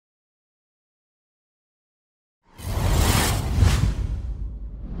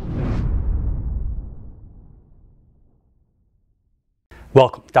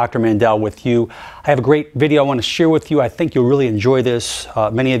Welcome, Dr. Mandell with you. I have a great video I want to share with you. I think you'll really enjoy this.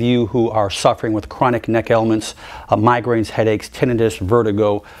 Many of you who are suffering with chronic neck ailments, migraines, headaches, tinnitus,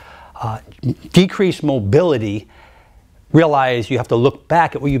 vertigo, decreased mobility, realize you have to look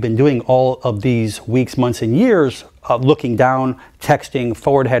back at what you've been doing all of these weeks, months, and years, looking down, texting,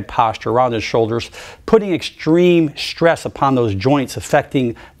 forward head posture, around the shoulders, putting extreme stress upon those joints,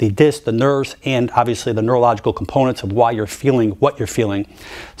 affecting the disc, the nerves, and obviously the neurological components of why you're feeling what you're feeling.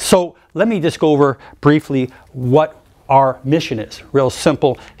 So let me just go over briefly what our mission is. Real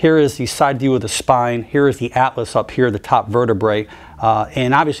simple. Here is the side view of the spine. Here is the atlas up here, the top vertebrae.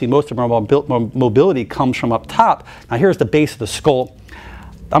 And obviously most of our mobility comes from up top. Now here's the base of the skull.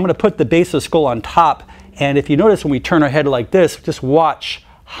 I'm going to put the base of the skull on top. And if you notice when we turn our head like this, just watch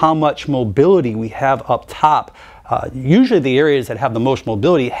how much mobility we have up top. Usually the areas that have the most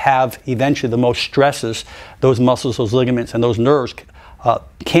mobility have eventually the most stresses. Those muscles, those ligaments, and those nerves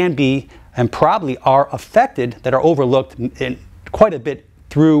can be and probably are affected, that are overlooked in quite a bit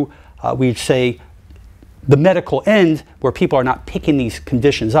through, we'd say, the medical end, where people are not picking these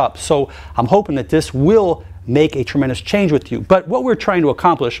conditions up. So I'm hoping that this will make a tremendous change with you. But what we're trying to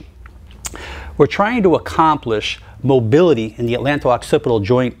accomplish, we're trying to accomplish mobility in the atlanto-occipital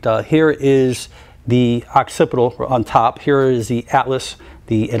joint. Here is the occipital on top. Here is the atlas,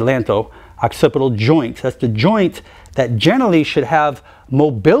 the atlanto-occipital joint. That's the joint that generally should have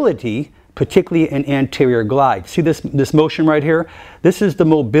mobility, particularly in anterior glide. See this motion right here? This is the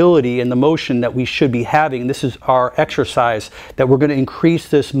mobility and the motion that we should be having. This is our exercise that we're going to increase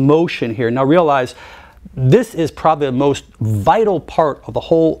this motion here. Now realize this is probably the most vital part of the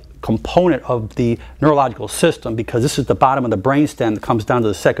whole component of the neurological system, because this is the bottom of the brainstem that comes down to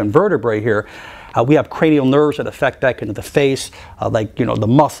the second vertebrae here. We have cranial nerves that affect back into the face, like, you know, the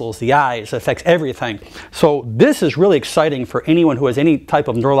muscles, the eyes, it affects everything. So this is really exciting for anyone who has any type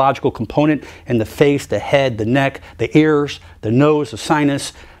of neurological component in the face, the head, the neck, the ears, the nose, the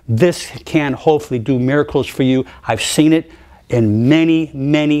sinus. This can hopefully do miracles for you. I've seen it in many,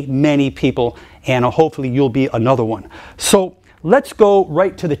 many, many people, and hopefully you'll be another one. So let's go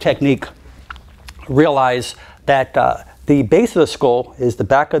right to the technique. Realize that the base of the skull is the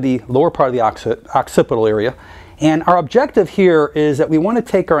back of the lower part of the occipital area. And our objective here is that we want to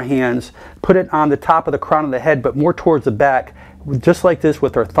take our hands, put it on the top of the crown of the head, but more towards the back, just like this,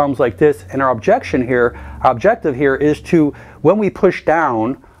 with our thumbs like this. And our objective here is to, when we push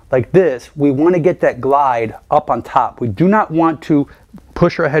down like this, we want to get that glide up on top. We do not want to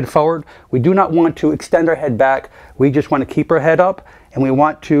push our head forward. We do not want to extend our head back. We just want to keep our head up, and we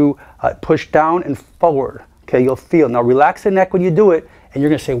want to push down and forward. Okay, you'll feel. Now relax the neck when you do it, and you're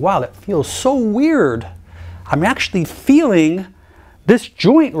going to say, wow, that feels so weird. I'm actually feeling this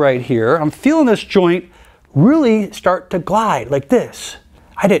joint right here. I'm feeling this joint really start to glide like this.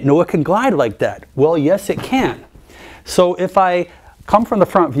 I didn't know it can glide like that. Well, yes, it can. So if I come from the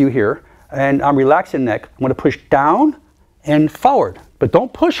front view here, and I'm relaxing the neck, I'm going to push down and forward. But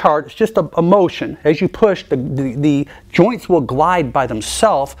don't push hard, it's just a motion. As you push, the joints will glide by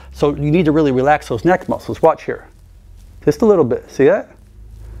themselves, so you need to really relax those neck muscles. Watch here. Just a little bit, see that?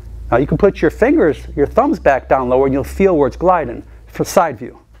 Now you can put your fingers, your thumbs back down lower, and you'll feel where it's gliding for side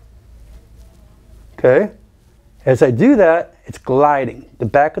view. Okay? As I do that, it's gliding. The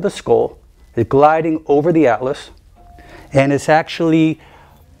back of the skull is gliding over the atlas, and it's actually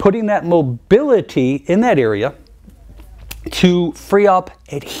putting that mobility in that area to free up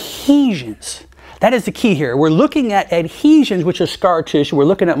adhesions. That is the key here. We're looking at adhesions, which is scar tissue. We're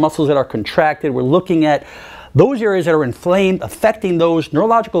looking at muscles that are contracted. We're looking at those areas that are inflamed, affecting those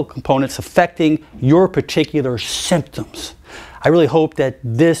neurological components, affecting your particular symptoms. I really hope that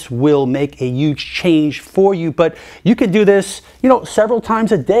this will make a huge change for you, but you can do this, you know, several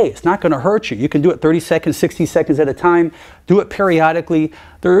times a day. It's not going to hurt you. You can do it 30 seconds, 60 seconds at a time. Do it periodically.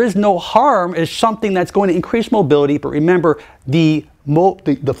 There is no harm. It's something that's going to increase mobility, but remember, the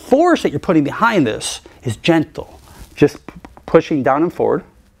force that you're putting behind this is gentle. Just pushing down and forward,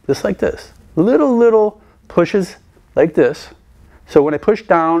 just like this. Little pushes like this. So when I push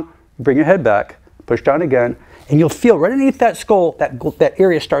down, bring your head back, push down again, and you'll feel right underneath that skull, that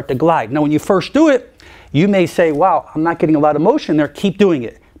area start to glide. Now when you first do it, you may say, wow, I'm not getting a lot of motion there. Keep doing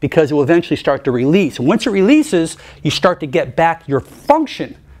it, because it will eventually start to release. And once it releases, you start to get back your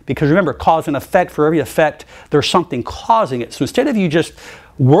function. Because remember, cause and effect, for every effect, there's something causing it. So instead of you just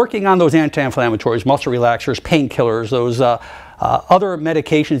working on those anti-inflammatories, muscle relaxers, painkillers, those other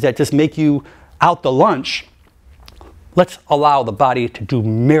medications that just make you out to lunch, Let's allow the body to do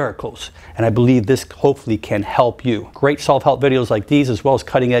miracles, and I believe this hopefully can help you. Great self-help videos like these, as well as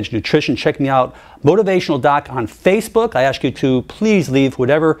cutting-edge nutrition. Check me out, Motivational Doc, on Facebook. I ask you to please leave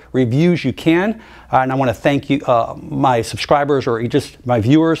whatever reviews you can, and I want to thank you, my subscribers or just my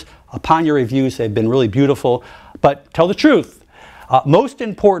viewers. Upon your reviews, they've been really beautiful. But tell the truth. Most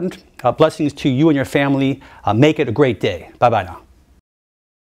important, blessings to you and your family. Make it a great day. Bye-bye now.